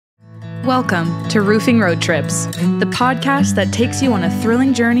Welcome to Roofing Road Trips, the podcast that takes you on a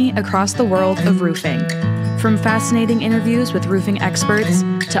thrilling journey across the world of roofing. From fascinating interviews with roofing experts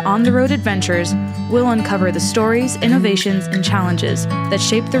to on-the-road adventures, we'll uncover the stories, innovations, and challenges that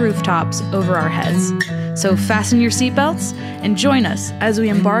shape the rooftops over our heads. So fasten your seatbelts and join us as we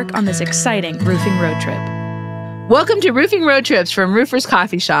embark on this exciting roofing road trip. Welcome to Roofing Road Trips from Roofers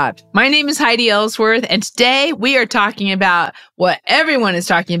Coffee Shop. My name is Heidi Ellsworth, and today we are talking about what everyone is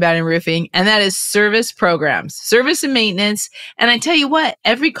talking about in roofing, and that is service programs, service and maintenance. And I tell you what,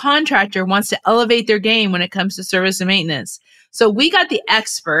 every contractor wants to elevate their game when it comes to service and maintenance. So we got the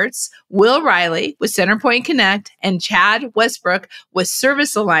experts, Will Riley with Centerpoint Connect and Chad Westbrook with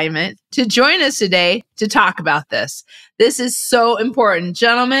Service Alignment, to join us today to talk about this. This is so important.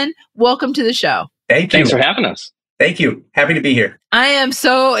 Gentlemen, welcome to the show. Thank you. Thanks for having us. Thank you. Happy to be here. I am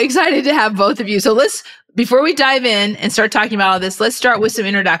so excited to have both of you. So before we dive in and start talking about all this, let's start with some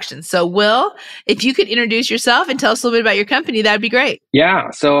introductions. So Will, if you could introduce yourself and tell us a little bit about your company, that'd be great.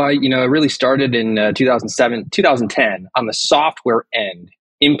 Yeah. So I really started in 2010 on the software end,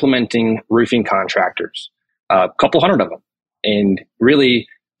 implementing roofing contractors, a couple hundred of them. And really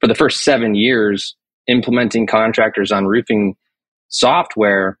for the first 7 years, implementing contractors on roofing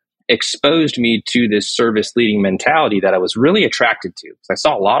software exposed me to this service leading mentality that I was really attracted to. Because I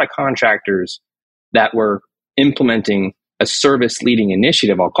saw a lot of contractors that were implementing a service leading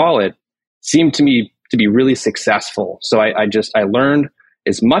initiative, I'll call it, seemed to me to be really successful. So I learned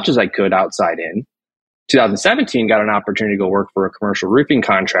as much as I could outside in. 2017, got an opportunity to go work for a commercial roofing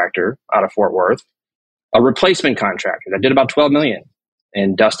contractor out of Fort Worth, a replacement contractor that did about 12 million.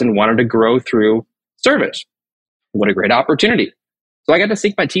 And Dustin wanted to grow through service. What a great opportunity. So I got to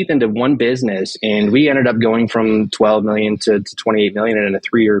sink my teeth into one business, and we ended up going from 12 million to 28 million in a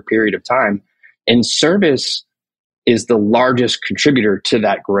 3-year period of time. And service is the largest contributor to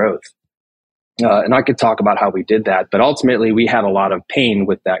that growth. And I could talk about how we did that, but ultimately we had a lot of pain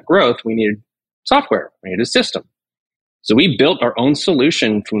with that growth. We needed software, we needed a system. So we built our own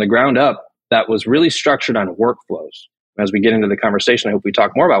solution from the ground up that was really structured on workflows. As we get into the conversation, I hope we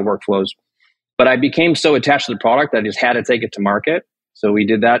talk more about workflows. But I became so attached to the product that I just had to take it to market. So we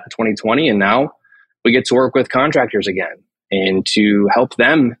did that in 2020, and now we get to work with contractors again and to help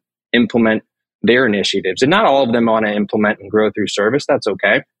them implement their initiatives. And not all of them want to implement and grow through service. That's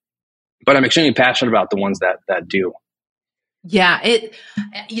okay. But I'm extremely passionate about the ones that do. Yeah,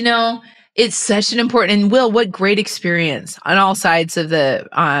 it's such an important, and Will, what great experience on all sides of the,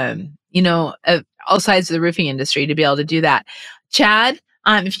 all sides of the roofing industry to be able to do that. Chad,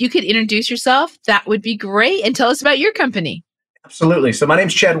 if you could introduce yourself, that would be great. And tell us about your company. Absolutely. So my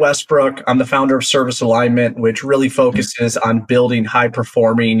name's Chad Westbrook. I'm the founder of Service Alignment, which really focuses on building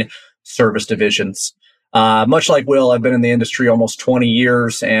high-performing service divisions. Much like Will, I've been in the industry almost 20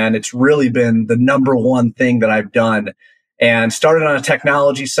 years, and it's really been the number one thing that I've done. And started on a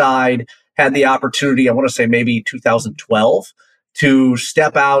technology side, had the opportunity, I want to say maybe 2012, to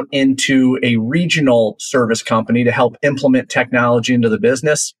step out into a regional service company to help implement technology into the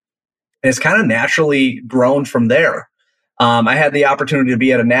business. And it's kind of naturally grown from there. I had the opportunity to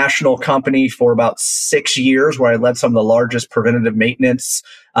be at a national company for about 6 years where I led some of the largest preventative maintenance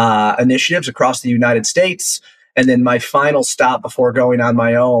initiatives across the United States. And then my final stop before going on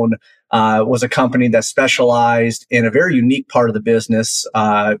my own was a company that specialized in a very unique part of the business,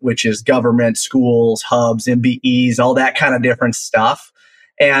 which is government, schools, hubs, MBEs, all that kind of different stuff.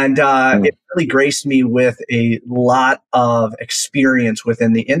 And it really graced me with a lot of experience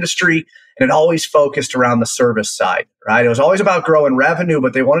within the industry. And it always focused around the service side, right? It was always about growing revenue,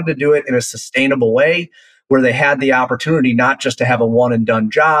 but they wanted to do it in a sustainable way where they had the opportunity not just to have a one and done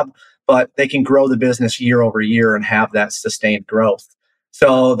job, but they can grow the business year over year and have that sustained growth.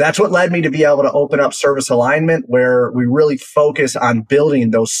 So that's what led me to be able to open up Service Alignment, where we really focus on building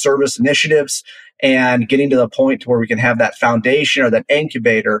those service initiatives and getting to the point where we can have that foundation or that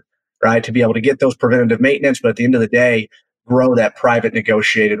incubator, right, to be able to get those preventative maintenance, but at the end of the day, grow that private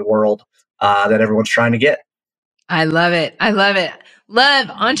negotiated world that everyone's trying to get. I love it. I love it. Love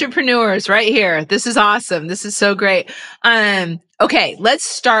entrepreneurs right here. This is awesome. This is so great. Okay, let's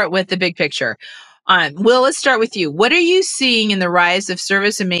start with the big picture. Will, let's start with you. What are you seeing in the rise of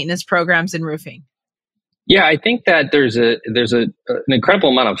service and maintenance programs in roofing? Yeah, I think that there's an incredible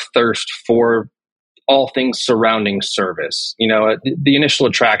amount of thirst for all things surrounding service. The initial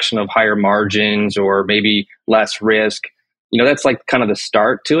attraction of higher margins or maybe less risk, that's like kind of the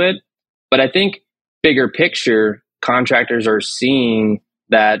start to it. But I think bigger picture, contractors are seeing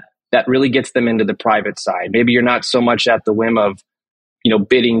that really gets them into the private side. Maybe you're not so much at the whim of,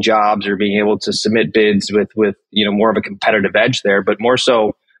 bidding jobs or being able to submit bids with more of a competitive edge there, but more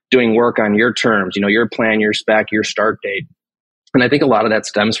so doing work on your terms, your plan, your spec, your start date. And I think a lot of that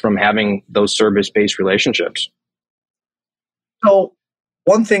stems from having those service-based relationships. So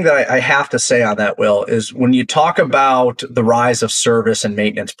one thing that I have to say on that, Will, is when you talk about the rise of service and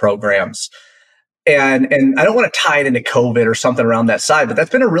maintenance programs, and I don't want to tie it into COVID or something around that side, but that's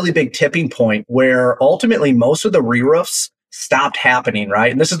been a really big tipping point where ultimately most of the re-roofs stopped happening,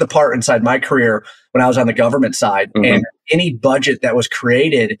 right? And this is the part inside my career when I was on the government side. Mm-hmm. And any budget that was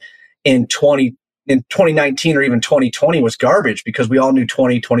created in 2019 or even 2020 was garbage because we all knew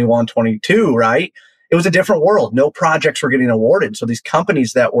 2021, 22, right? It was a different world. No projects were getting awarded. So these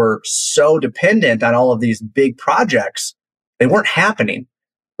companies that were so dependent on all of these big projects, they weren't happening,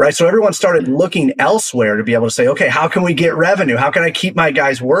 right? So everyone started looking elsewhere to be able to say, okay, how can we get revenue? How can I keep my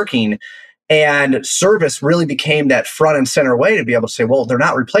guys working? And service really became that front and center way to be able to say, well, they're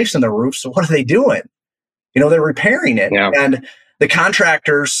not replacing the roof. So what are they doing? They're repairing it. Yeah. And the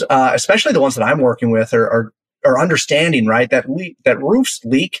contractors, especially the ones that I'm working with, are understanding, right, that roofs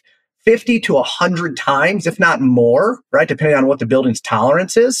leak 50 to 100 times, if not more, right, depending on what the building's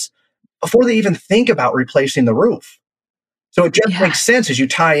tolerance is, before they even think about replacing the roof. So it just makes sense as you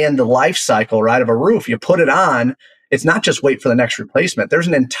tie in the life cycle, right, of a roof. You put it on. It's not just wait for the next replacement. There's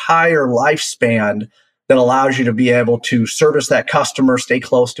an entire lifespan that allows you to be able to service that customer, stay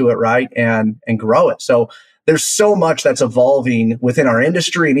close to it, right, and grow it. So there's so much that's evolving within our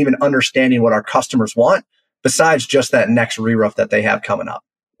industry and even understanding what our customers want besides just that next re-roof that they have coming up.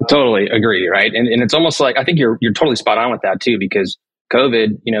 Totally agree, right? And it's almost like, I think you're totally spot on with that too, because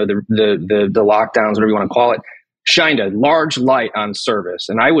COVID, the lockdowns, whatever you want to call it, shined a large light on service.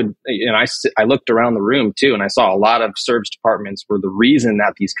 And I looked around the room too, and I saw a lot of service departments were the reason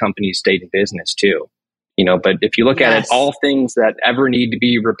that these companies stayed in business too. But if you look at it, all things that ever need to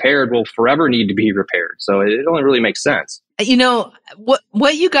be repaired will forever need to be repaired. So it only really makes sense.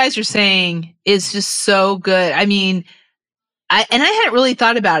 What you guys are saying is just so good. I mean, I hadn't really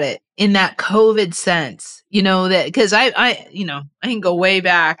thought about it in that COVID sense, that because I can go way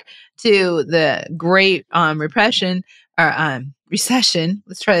back to the Great Recession.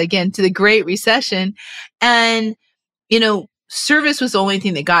 Let's try that again, to the Great Recession. And, service was the only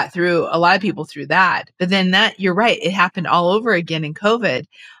thing that got through a lot of people through that. But then you're right, it happened all over again in COVID.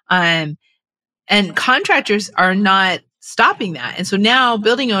 And contractors are not stopping that. And so now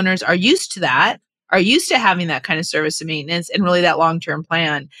building owners are used to that, are used to having that kind of service and maintenance and really that long-term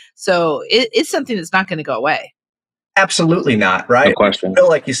plan. So it's something that's not going to go away. Absolutely not, right? No question. Feel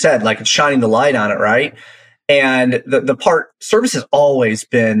like you said, like it's shining the light on it, right? And the part, service has always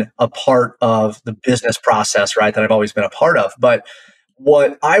been a part of the business process, right? That I've always been a part of. But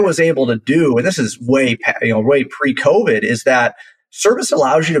what I was able to do, and this is way pre-COVID, is that service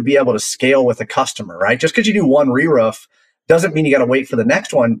allows you to be able to scale with a customer, right? Just because you do one re-roof doesn't mean you got to wait for the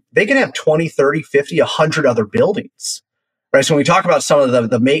next one. They can have 20, 30, 50, 100 other buildings, right? So when we talk about some of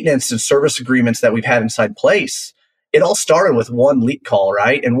the maintenance and service agreements that we've had inside place, it all started with one leak call,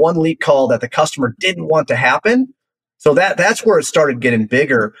 right? And one leak call that the customer didn't want to happen. So that's where it started getting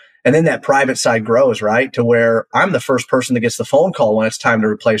bigger. And then that private side grows, right? To where I'm the first person that gets the phone call when it's time to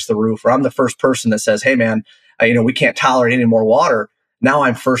replace the roof, or I'm the first person that says, hey man, we can't tolerate any more water. Now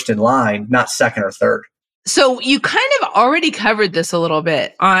I'm first in line, not second or third. So you kind of already covered this a little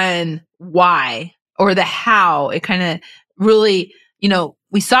bit on why or the how it kind of really,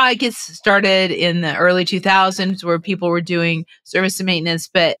 we saw it get started in the early 2000s where people were doing service and maintenance,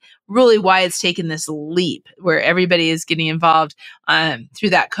 but really why it's taken this leap where everybody is getting involved through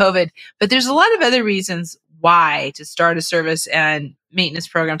that COVID. But there's a lot of other reasons why to start a service and maintenance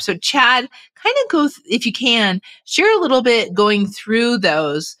program. So Chad, kind of go, if you can, share a little bit going through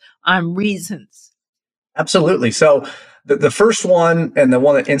those reasons. Absolutely. So the first one and the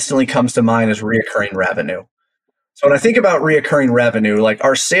one that instantly comes to mind is reoccurring revenue. So when I think about reoccurring revenue, like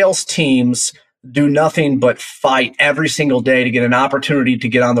our sales teams do nothing but fight every single day to get an opportunity to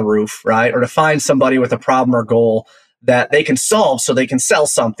get on the roof, right? Or to find somebody with a problem or goal that they can solve so they can sell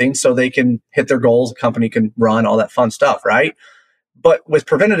something, so they can hit their goals, the company can run, all that fun stuff, right? But with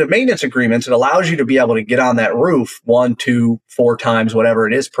preventative maintenance agreements, it allows you to be able to get on that roof 1, 2, 4 times, whatever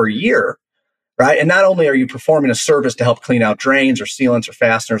it is per year, right? And not only are you performing a service to help clean out drains or sealants or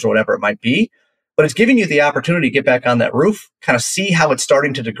fasteners or whatever it might be, but it's giving you the opportunity to get back on that roof, kind of see how it's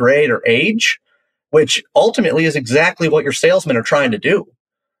starting to degrade or age, which ultimately is exactly what your salesmen are trying to do.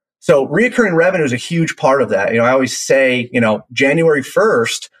 So reoccurring revenue is a huge part of that. I always say, January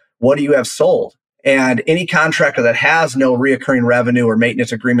 1st, what do you have sold? And any contractor that has no reoccurring revenue or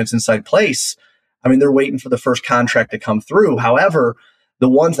maintenance agreements inside place, they're waiting for the first contract to come through. However, the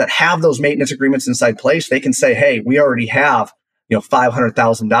ones that have those maintenance agreements inside place, they can say, hey, we already have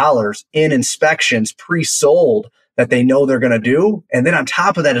 $500,000 in inspections pre-sold that they know they're going to do. And then on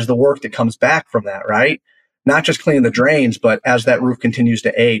top of that is the work that comes back from that, right? Not just cleaning the drains, but as that roof continues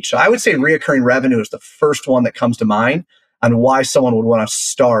to age. So I would say reoccurring revenue is the first one that comes to mind on why someone would want to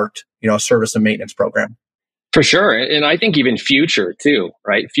start, a service and maintenance program. For sure. And I think even future too,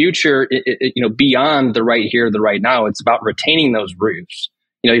 right? Future, beyond the right here, the right now, it's about retaining those roofs.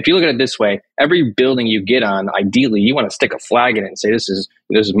 If you look at it this way, every building you get on, ideally, you want to stick a flag in it and say, this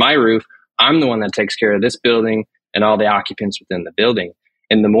is my roof. I'm the one that takes care of this building and all the occupants within the building.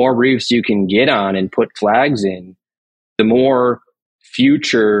 And the more roofs you can get on and put flags in, the more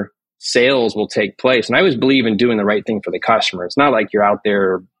future sales will take place. And I always believe in doing the right thing for the customer. It's not like you're out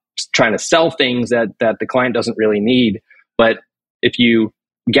there trying to sell things that the client doesn't really need. But if you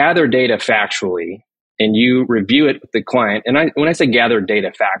gather data factually and you review it with the client, and when I say gather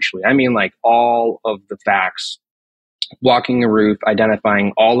data factually, I mean like all of the facts, walking a roof,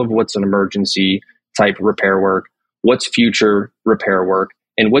 identifying all of what's an emergency type repair work, what's future repair work,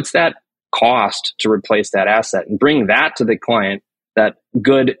 and what's that cost to replace that asset, and bring that to the client, that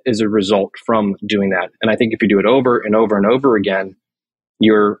good is a result from doing that. And I think if you do it over and over and over again,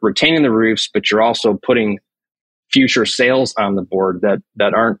 you're retaining the roofs, but you're also putting future sales on the board that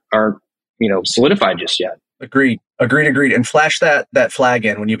aren't solidified just yet. Agreed. And flash that flag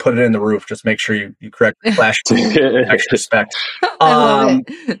in when you put it in the roof. Just make sure you correct the flash extra spec. I love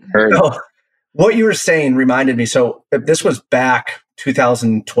it. So what you were saying reminded me. So this was back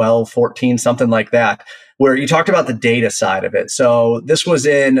 2012, 14, something like that, where you talked about the data side of it. So this was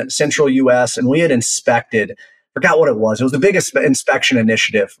in central US, and we had inspected, forgot what it was. It was the biggest inspection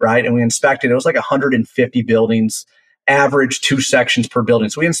initiative, right? And we inspected, it was like 150 buildings, average 2 sections per building.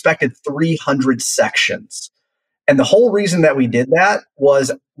 So we inspected 300 sections. And the whole reason that we did that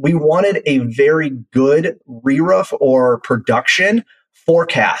was we wanted a very good re-roof or production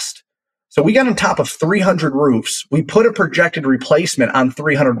forecast. So we got on top of 300 roofs. We put a projected replacement on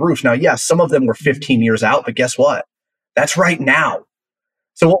 300 roofs. Now, yes, some of them were 15 years out, but guess what? That's right now.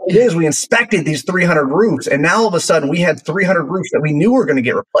 So what we did is we inspected these 300 roofs, and now all of a sudden we had 300 roofs that we knew were going to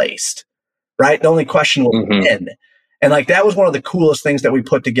get replaced, right? The only question was when. And like that was one of the coolest things that we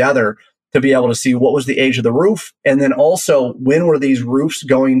put together to be able to see what was the age of the roof, and then also when were these roofs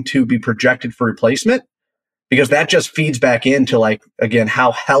going to be projected for replacement, because that just feeds back into like, again,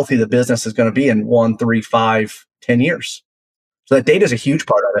 how healthy the business is going to be in 1, 3, 5, 10 years. So that data is a huge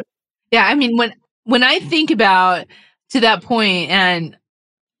part of it. Yeah. I mean, when I think about to that point, and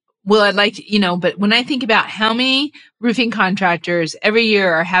well, I'd like to, but when I think about how many roofing contractors every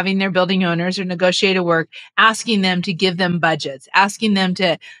year are having their building owners or negotiated work, asking them to give them budgets, asking them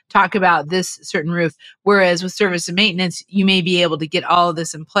to talk about this certain roof. Whereas with service and maintenance, you may be able to get all of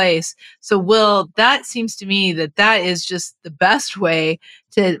this in place. So Will, that seems to me that is just the best way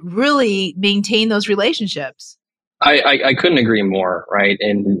to really maintain those relationships. I couldn't agree more, right?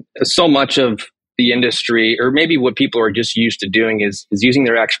 And so much of the industry, or maybe what people are just used to doing, is using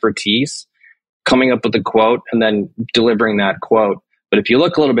their expertise, coming up with a quote, and then delivering that quote. But if you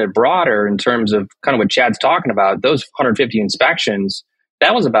look a little bit broader in terms of kind of what Chad's talking about, those 150 inspections,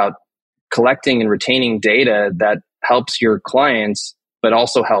 that was about collecting and retaining data that helps your clients, but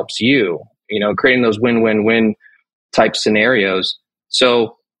also helps you, creating those win-win-win type scenarios.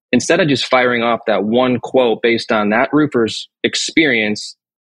 So instead of just firing off that one quote based on that roofer's experience,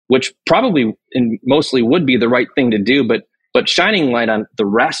 which probably and mostly would be the right thing to do, but shining light on the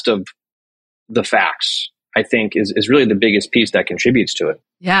rest of the facts, I think, is really the biggest piece that contributes to it.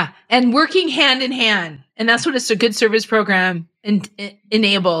 Yeah, and working hand in hand. And that's what a good service program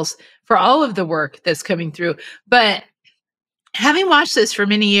enables for all of the work that's coming through. But having watched this for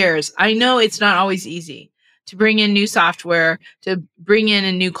many years, I know it's not always easy to bring in new software, to bring in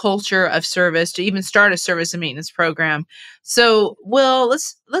a new culture of service, to even start a service and maintenance program. So, Will,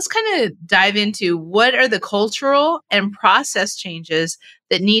 let's kind of dive into what are the cultural and process changes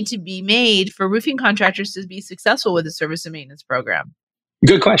that need to be made for roofing contractors to be successful with a service and maintenance program.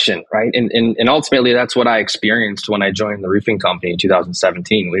 Good question, right? And ultimately, that's what I experienced when I joined the roofing company in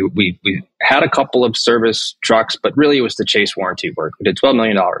 2017. We had a couple of service trucks, but really it was the chase warranty work. We did $12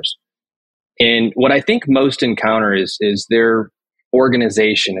 million. And what I think most encounter is their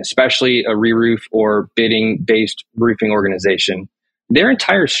organization, especially a re-roof or bidding-based roofing organization. Their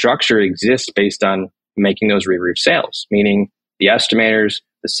entire structure exists based on making those re-roof sales, meaning the estimators,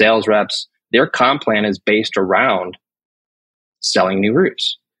 the sales reps, their comp plan is based around selling new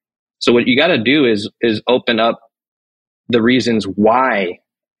roofs. So what you got to do is open up the reasons why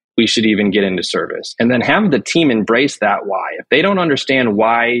we should even get into service, and then have the team embrace that why. If they don't understand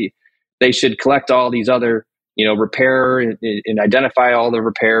why they should collect all these other repair and identify all the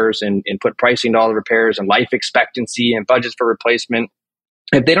repairs and put pricing to all the repairs and life expectancy and budgets for replacement.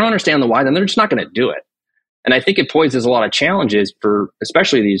 If they don't understand the why, then they're just not going to do it. And I think it poses a lot of challenges for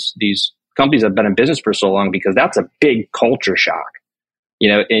especially these companies that have been in business for so long, because that's a big culture shock.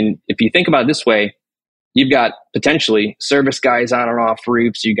 And if you think about it this way, you've got potentially service guys on and off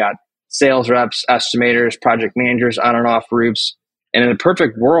roofs. You got sales reps, estimators, project managers on and off roofs. And in a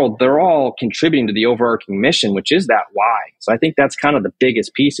perfect world, they're all contributing to the overarching mission, which is that why. So I think that's kind of the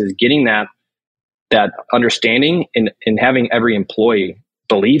biggest piece, is getting that understanding and having every employee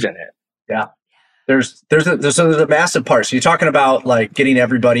believe in it. Yeah. There's a massive part. So you're talking about like getting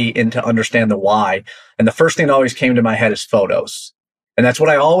everybody in to understand the why. And the first thing that always came to my head is photos. And that's what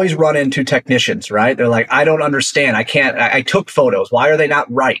I always run into technicians, right? They're like, I don't understand. I took photos. Why are they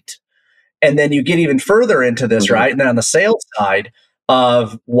not right? And then you get even further into this, right? And then on the sales side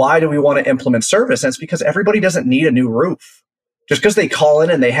of why do we want to implement service? And it's because everybody doesn't need a new roof. Just because they call in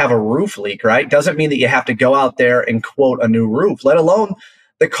and they have a roof leak, right, doesn't mean that you have to go out there and quote a new roof, let alone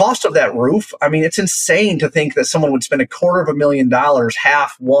the cost of that roof. I mean, it's insane to think that someone would spend $250,000,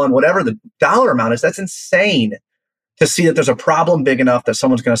 half, one, whatever the dollar amount is. That's insane to see that there's a problem big enough that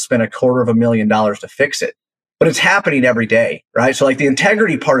someone's going to spend $250,000 to fix it. But it's happening every day, right? So like the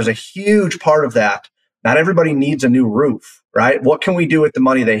integrity part is a huge part of that. Not everybody needs a new roof, right? What can we do with the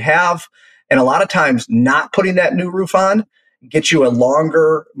money they have? And a lot of times not putting that new roof on gets you a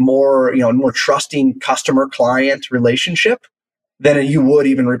longer, more trusting customer client relationship than you would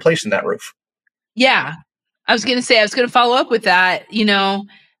even replacing that roof. Yeah. I was going to follow up with that.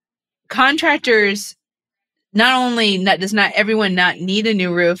 Contractors, does not everyone not need a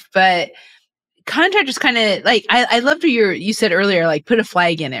new roof, but contractors kind of like, I loved what you said earlier, like put a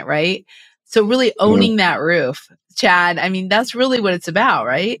flag in it, right? So really owning that roof, Chad, I mean, that's really what it's about,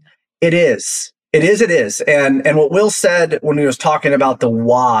 right? It is. And what Will said when he was talking about the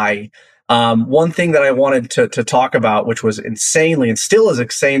why, one thing that I wanted to talk about, which was insanely and still is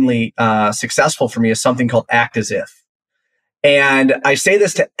insanely successful for me, is something called act as if. And I say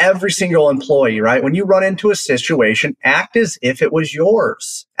this to every single employee, right? When you run into a situation, act as if it was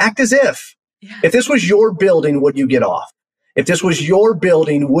yours. Act as if. Yeah. If this was your building, would you get off? If this was your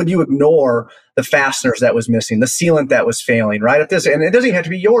building, would you ignore the fasteners that was missing, the sealant that was failing, right? And it doesn't even have to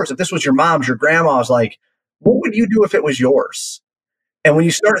be yours. If this was your mom's, your grandma's, like, what would you do if it was yours? And when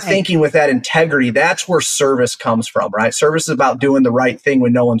you start thinking with that integrity, that's where service comes from, right? Service is about doing the right thing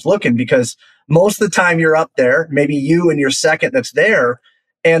when no one's looking, because most of the time you're up there, maybe you and your second that's there,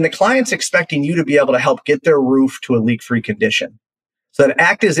 and the client's expecting you to be able to help get their roof to a leak-free condition. So that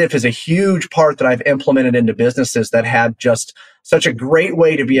act as if is a huge part that I've implemented into businesses that had just such a great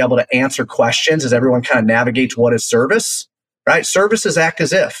way to be able to answer questions as everyone kind of navigates what is service, right? Service is act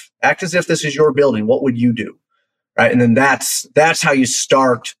as if. Act as if this is your building. What would you do? Right. And then that's how you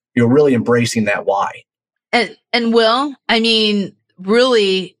start, really embracing that why. And Will, I mean,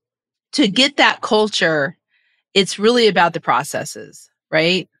 really, to get that culture, it's really about the processes,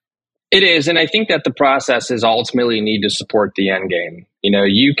 right? It is. And I think that the processes ultimately need to support the end game.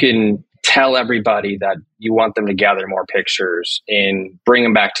 You can tell everybody that you want them to gather more pictures and bring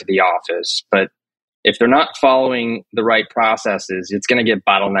them back to the office. But if they're not following the right processes, it's going to get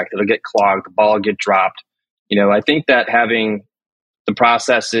bottlenecked. It'll get clogged. The ball will get dropped. I think that having the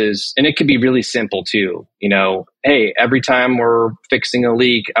processes, and it could be really simple too, hey, every time we're fixing a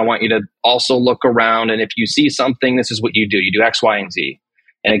leak, I want you to also look around. And if you see something, this is what you do. You do X, Y, and Z.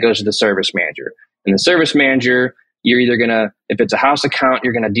 And it goes to the service manager. And the service manager, you're either going to, if it's a house account,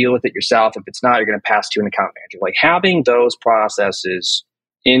 you're going to deal with it yourself. If it's not, you're going to pass to an account manager. Like having those processes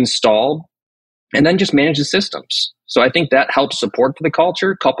installed and then just manage the systems. So I think that helps support for the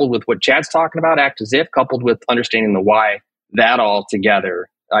culture, coupled with what Chad's talking about, act as if, coupled with understanding the why. That all together,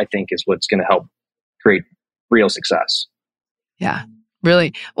 I think, is what's going to help create real success. Yeah,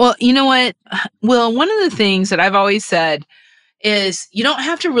 really. Well, you know what, Will, one of the things that I've always said is you don't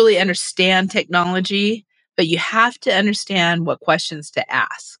have to really understand technology, but you have to understand what questions to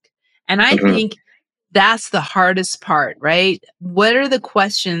ask. And I think that's the hardest part, right? What are the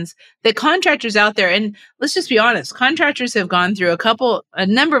questions that contractors out there, and let's just be honest, contractors have gone through a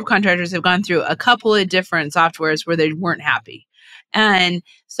number of contractors have gone through a couple of different softwares where they weren't happy. And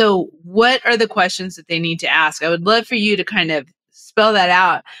so what are the questions that they need to ask? I would love for you to kind of spell that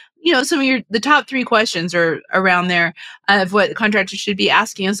out. Some of the top 3 questions are around there of what contractors should be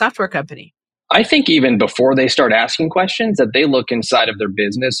asking a software company. I think even before they start asking questions, that they look inside of their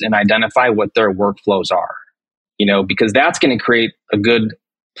business and identify what their workflows are, because that's going to create a good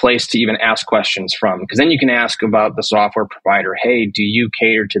place to even ask questions from, because then you can ask about the software provider. Hey, do you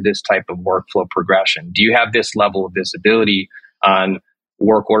cater to this type of workflow progression? Do you have this level of visibility on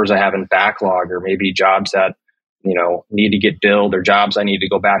work orders I have in backlog, or maybe jobs that, need to get billed, or jobs I need to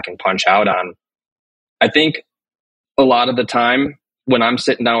go back and punch out on? I think a lot of the time when I'm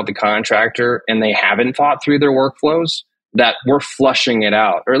sitting down with the contractor and they haven't thought through their workflows, that we're flushing it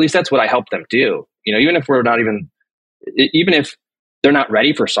out, or at least that's what I help them do. Even if even if they're not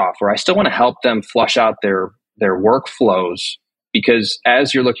ready for software, I still want to help them flush out their workflows, because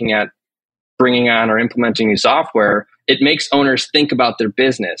as you're looking at bringing on or implementing new software, it makes owners think about their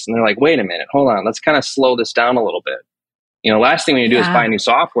business, and they're like, wait a minute, hold on, let's kind of slow this down a little bit. Last thing we need to do is buy new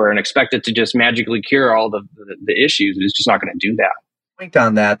software and expect it to just magically cure all the issues. It's just not going to do that. Point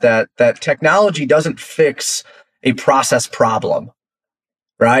on that technology doesn't fix a process problem,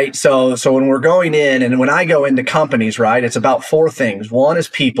 right? So when we're going in, and when I go into companies, right, it's about four things. One is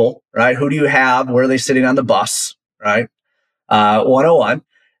people, right? Who do you have? Where are they sitting on the bus, right? 101.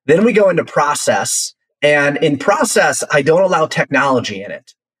 Then we go into process, and in process, I don't allow technology in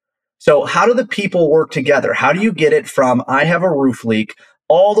it. So how do the people work together? How do you get it from I have a roof leak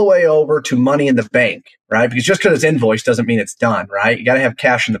all the way over to money in the bank, right? Because just because it's invoiced doesn't mean it's done, right? You got to have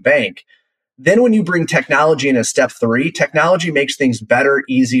cash in the bank. Then when you bring technology in as step 3, technology makes things better,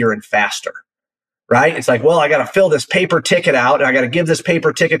 easier, and faster, right? It's like, well, I got to fill this paper ticket out, and I got to give this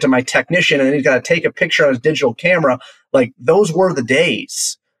paper ticket to my technician, and then he's got to take a picture on his digital camera. Like, those were the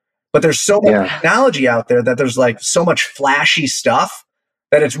days. But there's so much technology out there that there's like so much flashy stuff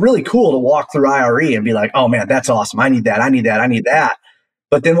that it's really cool to walk through IRE and be like, oh man, that's awesome. I need that. I need that. I need that.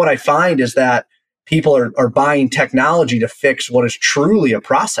 But then what I find is that people are buying technology to fix what is truly a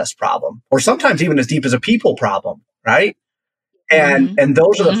process problem, or sometimes even as deep as a people problem, right? And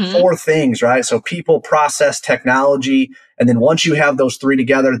those are the four things, right? So people, process, technology. And then once you have those three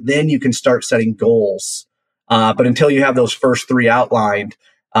together, then you can start setting goals. But until you have those first three outlined,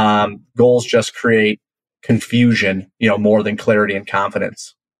 goals just create confusion, more than clarity and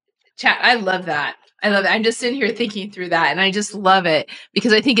confidence. Chat, I love that. I'm just sitting here thinking through that, and I just love it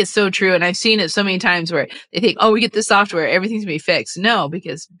because I think it's so true. And I've seen it so many times where they think, oh, we get this software, everything's gonna be fixed. No,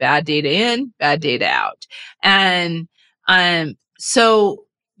 because bad data in, bad data out. And so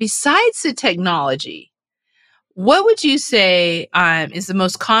besides the technology, what would you say is the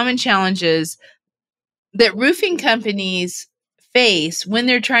most common challenges that roofing companies face when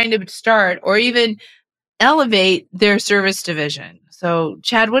they're trying to start or even elevate their service division? So,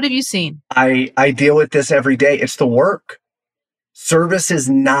 Chad, what have you seen? I deal with this every day. It's the work. Service is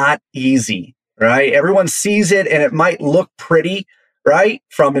not easy, right? Everyone sees it and it might look pretty, right,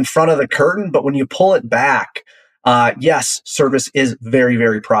 from in front of the curtain. But when you pull it back, yes, service is very,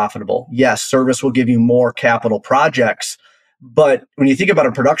 very profitable. Yes, service will give you more capital projects. But when you think about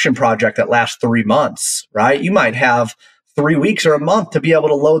a production project that lasts 3 months, right, you might have 3 weeks or a month to be able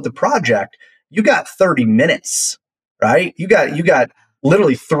to load the project. You got 30 minutes, right? You got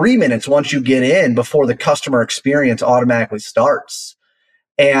literally 3 minutes once you get in before the customer experience automatically starts.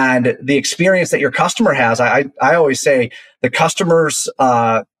 And the experience that your customer has, I always say the customer's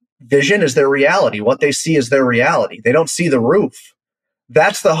vision is their reality. What they see is their reality. They don't see the roof.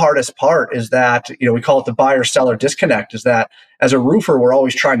 That's the hardest part, is that, we call it the buyer-seller disconnect, is that as a roofer, we're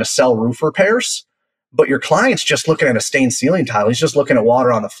always trying to sell roof repairs, but your client's just looking at a stained ceiling tile. He's just looking at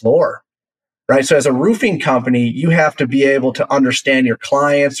water on the floor. Right. So as a roofing company, you have to be able to understand your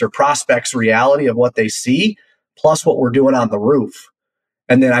clients' or prospects' reality of what they see, plus what we're doing on the roof.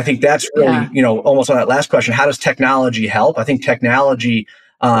 And then I think that's really, almost on that last question, how does technology help? I think technology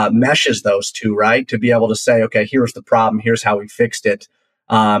meshes those two, right? To be able to say, okay, here's the problem, here's how we fixed it,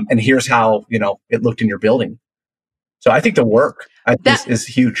 and here's how, it looked in your building. So I think the work is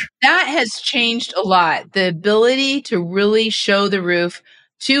huge. That has changed a lot. The ability to really show the roof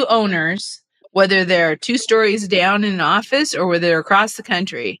to owners, whether they're 2 stories down in an office or whether they're across the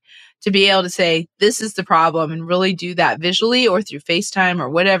country, to be able to say, this is the problem, and really do that visually or through FaceTime or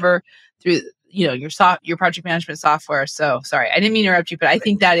whatever, through, your project management software. So sorry, I didn't mean to interrupt you, but I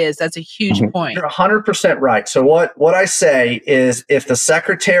think that's a huge point. You're 100% right. So what I say is, if the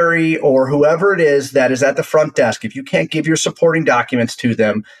secretary or whoever it is that is at the front desk, if you can't give your supporting documents to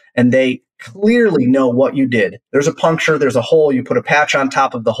them and they clearly know what you did, there's a puncture, there's a hole, you put a patch on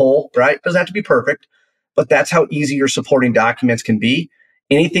top of the hole, right? Doesn't have to be perfect, but that's how easy your supporting documents can be.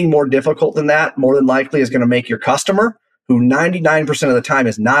 Anything more difficult than that, more than likely, is going to make your customer, who 99% of the time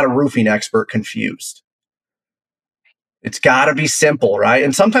is not a roofing expert, confused. It's got to be simple, right?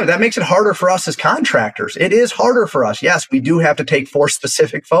 And sometimes that makes it harder for us as contractors. It is harder for us. Yes, we do have to take 4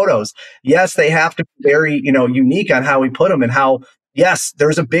 specific photos. Yes, they have to be very, unique on how we put them and how Yes,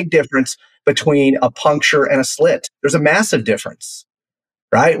 there's a big difference between a puncture and a slit. There's a massive difference,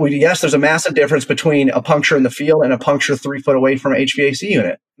 right? Yes, there's a massive difference between a puncture in the field and a puncture 3 foot away from an HVAC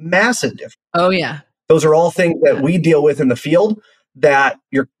unit. Massive difference. Oh, yeah. Those are all things that we deal with in the field that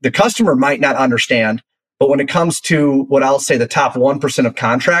the customer might not understand. But when it comes to what I'll say the top 1% of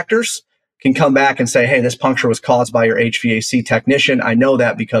contractors can come back and say, hey, this puncture was caused by your HVAC technician. I know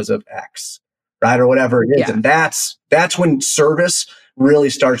that because of X, right? Or whatever it is. Yeah. And that's when service really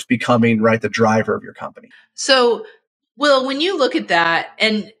starts becoming, right, the driver of your company. So, Will, when you look at that,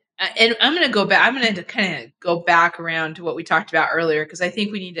 and I'm going to go back, I'm going to kind of go back around to what we talked about earlier, because I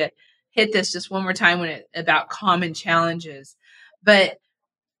think we need to hit this just one more time about common challenges. But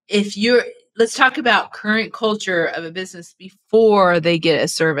let's talk about current culture of a business before they get a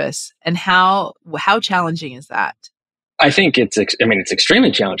service, and how challenging is that? I think it's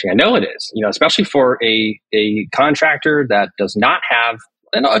extremely challenging. I know it is, especially for a contractor that does not have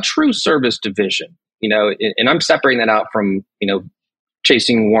a true service division, and I'm separating that out from,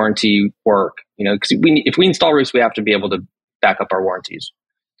 chasing warranty work, because if we install roofs, we have to be able to back up our warranties.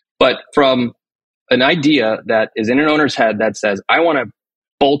 But from an idea that is in an owner's head that says, I want to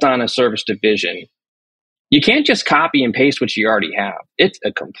bolt on a service division, you can't just copy and paste what you already have. It's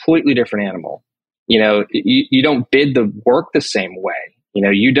a completely different animal. You don't bid the work the same way.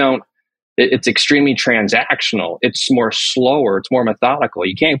 It's extremely transactional. It's more slower. It's more methodical.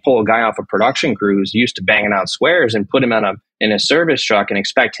 You can't pull a guy off a production crew who's used to banging out squares and put him in a service truck and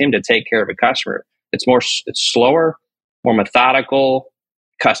expect him to take care of a customer. It's slower, more methodical,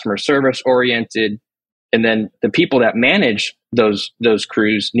 customer service oriented. And then the people that manage those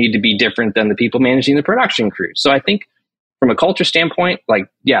crews need to be different than the people managing the production crews. So I think from a culture standpoint,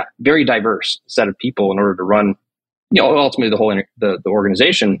 very diverse set of people in order to run, ultimately the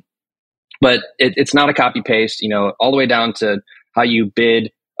organization. But it's not a copy paste, all the way down to how you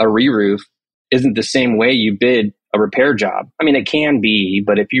bid a re-roof isn't the same way you bid a repair job. I mean, it can be,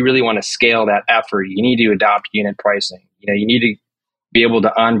 but if you really want to scale that effort, you need to adopt unit pricing. You need to be able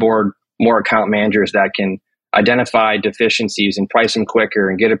to onboard more account managers that can identify deficiencies and price them quicker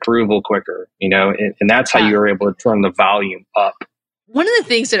and get approval quicker, and that's how you are able to turn the volume up. One of the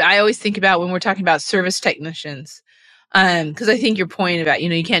things that I always think about when we're talking about service technicians, because I think your point about,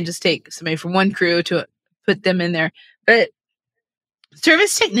 you can't just take somebody from one crew to put them in there, but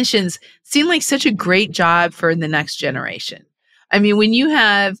service technicians seem like such a great job for the next generation. I mean, when you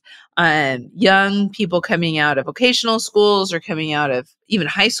have young people coming out of vocational schools or coming out of even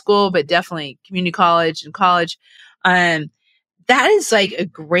high school, but definitely community college and college, that is like a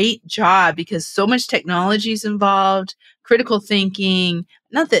great job because so much technology is involved, critical thinking.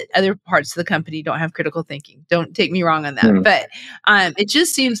 Not that other parts of the company don't have critical thinking. Don't take me wrong on that. But it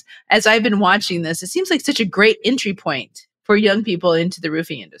just seems, as I've been watching this, it seems like such a great entry point for young people into the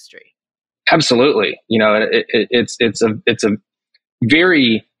roofing industry. Absolutely. It's a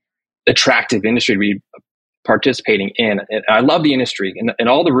very attractive industry to be participating in. And I love the industry, and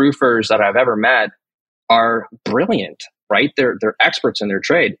all the roofers that I've ever met are brilliant, right? They're experts in their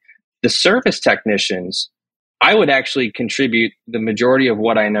trade. The service technicians, I would actually contribute the majority of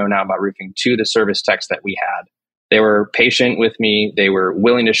what I know now about roofing to the service techs that we had. They were patient with me. They were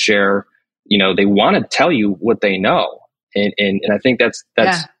willing to share. They want to tell you what they know, and I think that's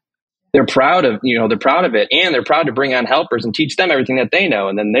they're proud of it, and they're proud to bring on helpers and teach them everything that they know,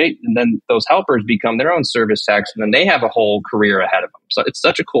 and then those helpers become their own service techs, and then they have a whole career ahead of them. So it's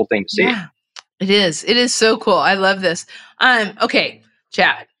such a cool thing to see. Yeah, it is. It is so cool. I love this. Okay,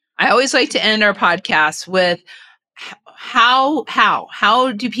 Chad. I always like to end our podcast with how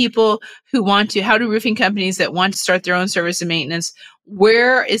do people how do roofing companies that want to start their own service and maintenance,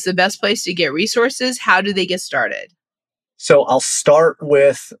 where is the best place to get resources? How do they get started? So I'll start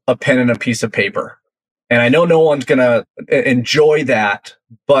with a pen and a piece of paper. And I know no one's going to enjoy that,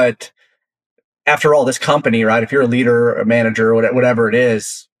 but after all, this company, right, if you're a leader, a manager, whatever it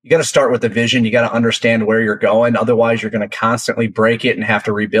is, you got to start with the vision. You got to understand where you're going. Otherwise, you're going to constantly break it and have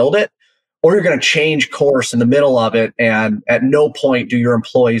to rebuild it, or you're going to change course in the middle of it. And at no point do your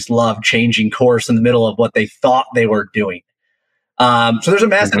employees love changing course in the middle of what they thought they were doing. So there's a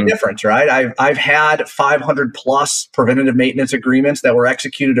massive difference, right? I've had 500 plus preventative maintenance agreements that were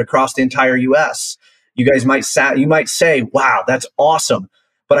executed across the entire U.S. You guys might say, wow, that's awesome.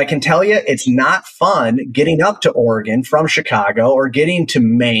 But I can tell you, it's not fun getting up to Oregon from Chicago or getting to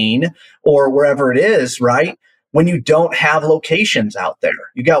Maine or wherever it is, right? When you don't have locations out there.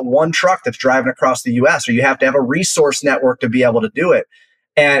 You got one truck that's driving across the U.S., or you have to have a resource network to be able to do it.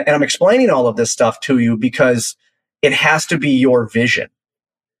 And I'm explaining all of this stuff to you because it has to be your vision,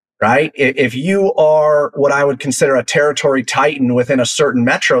 right? If you are what I would consider a territory titan within a certain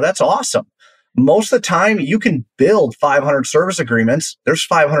metro, that's awesome. Most of the time, you can build 500 service agreements. There's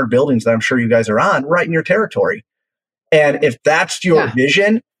 500 buildings that I'm sure you guys are on right in your territory. And if that's your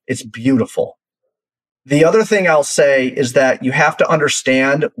vision, it's beautiful. The other thing I'll say is that you have to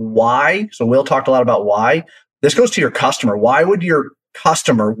understand why. So Will talked a lot about why. This goes to your customer. Why would your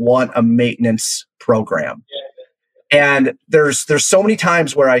customer want a maintenance program? And there's so many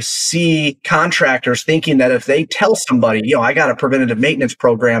times where I see contractors thinking that if they tell somebody, I got a preventative maintenance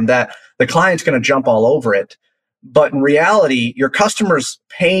program, that the client's going to jump all over it. But in reality, your customer's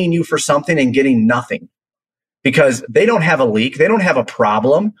paying you for something and getting nothing because they don't have a leak. They don't have a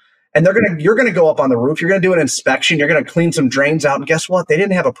problem. And you're going to go up on the roof. You're going to do an inspection. You're going to clean some drains out. And guess what? They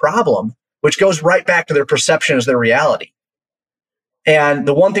didn't have a problem, which goes right back to their perception as their reality. And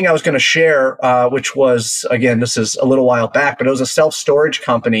the one thing I was going to share, which was, again, this is a little while back, but it was a self-storage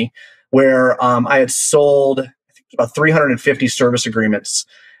company where I had sold, I think, about 350 service agreements.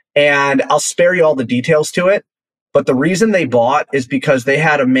 And I'll spare you all the details to it. But the reason they bought is because they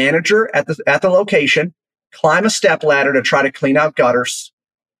had a manager at the location climb a step ladder to try to clean out gutters,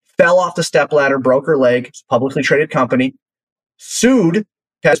 fell off the step ladder, broke her leg. It's a publicly traded company, sued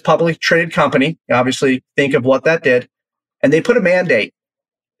as publicly traded company. Obviously, think of what that did. And they put a mandate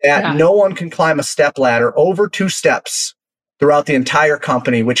that no one can climb a step ladder over 2 steps throughout the entire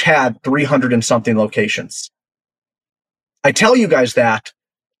company, which had 300 and something locations. I tell you guys that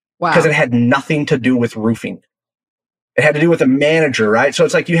because it had nothing to do with roofing. It had to do with a manager, right? So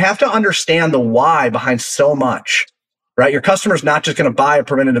it's like you have to understand the why behind so much, right? Your customer's not just going to buy a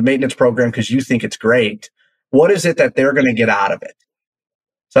preventative maintenance program because you think it's great. What is it that they're going to get out of it?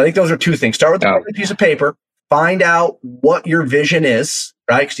 So I think those are 2 things. Start with a piece of paper. Find out what your vision is,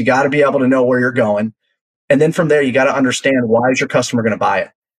 right? Because you got to be able to know where you're going. And then from there, you got to understand why is your customer going to buy it.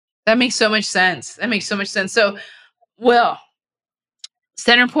 That makes so much sense. So, Will,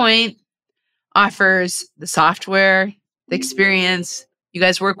 Centerpoint offers the software, the experience. You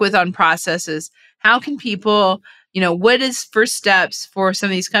guys work with on processes. How can people, what is first steps for some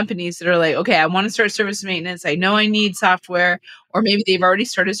of these companies that are like, okay, I want to start service maintenance. I know I need software, or maybe they've already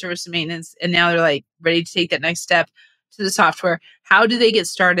started service maintenance and now they're like ready to take that next step to the software. How do they get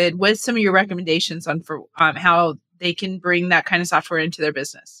started? What's some of your recommendations on how they can bring that kind of software into their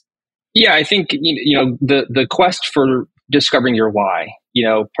business? Yeah, I think the quest for discovering your why,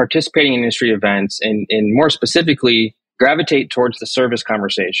 participating in industry events and more specifically gravitate towards the service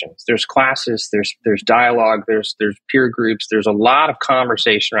conversations. There's classes, there's dialogue, there's peer groups, there's a lot of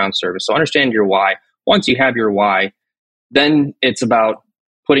conversation around service. So understand your why. Once you have your why, then it's about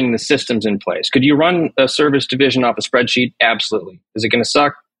putting the systems in place. Could you run a service division off a spreadsheet? Absolutely. Is it going to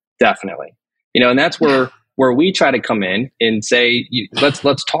suck? Definitely. And that's where we try to come in and say,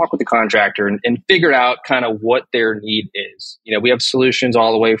 let's talk with the contractor and figure out kind of what their need is. We have solutions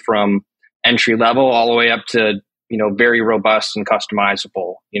all the way from entry level all the way up to very robust and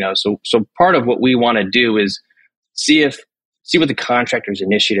customizable. So part of what we want to do is see what the contractor's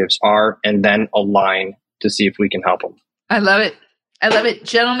initiatives are and then align to see if we can help them. I love it.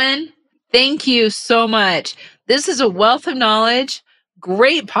 Gentlemen, thank you so much. This is a wealth of knowledge.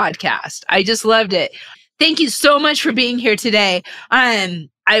 Great podcast. I just loved it. Thank you so much for being here today. I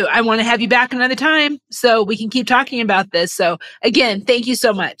want to have you back another time so we can keep talking about this. So again, thank you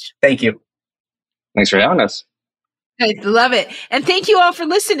so much. Thank you. Thanks for having us. I love it. And thank you all for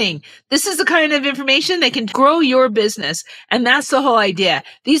listening. This is the kind of information that can grow your business. And that's the whole idea.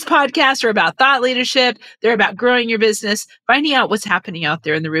 These podcasts are about thought leadership. They're about growing your business, finding out what's happening out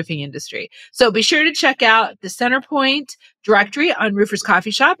there in the roofing industry. So be sure to check out the Centerpoint directory on Roofers Coffee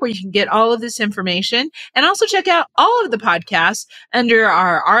Shop, where you can get all of this information, and also check out all of the podcasts under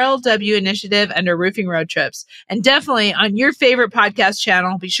our RLW initiative under Roofing Road Trips. And definitely on your favorite podcast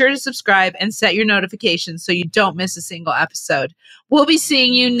channel, be sure to subscribe and set your notifications so you don't miss a single episode. We'll be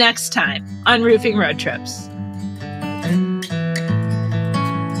seeing you next time on Roofing Road Trips.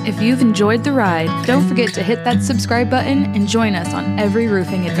 If you've enjoyed the ride, don't forget to hit that subscribe button and join us on every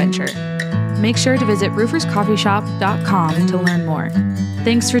roofing adventure. Make sure to visit rooferscoffeeshop.com to learn more.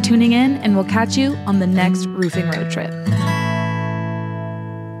 Thanks for tuning in, and we'll catch you on the next Roofing Road Trip.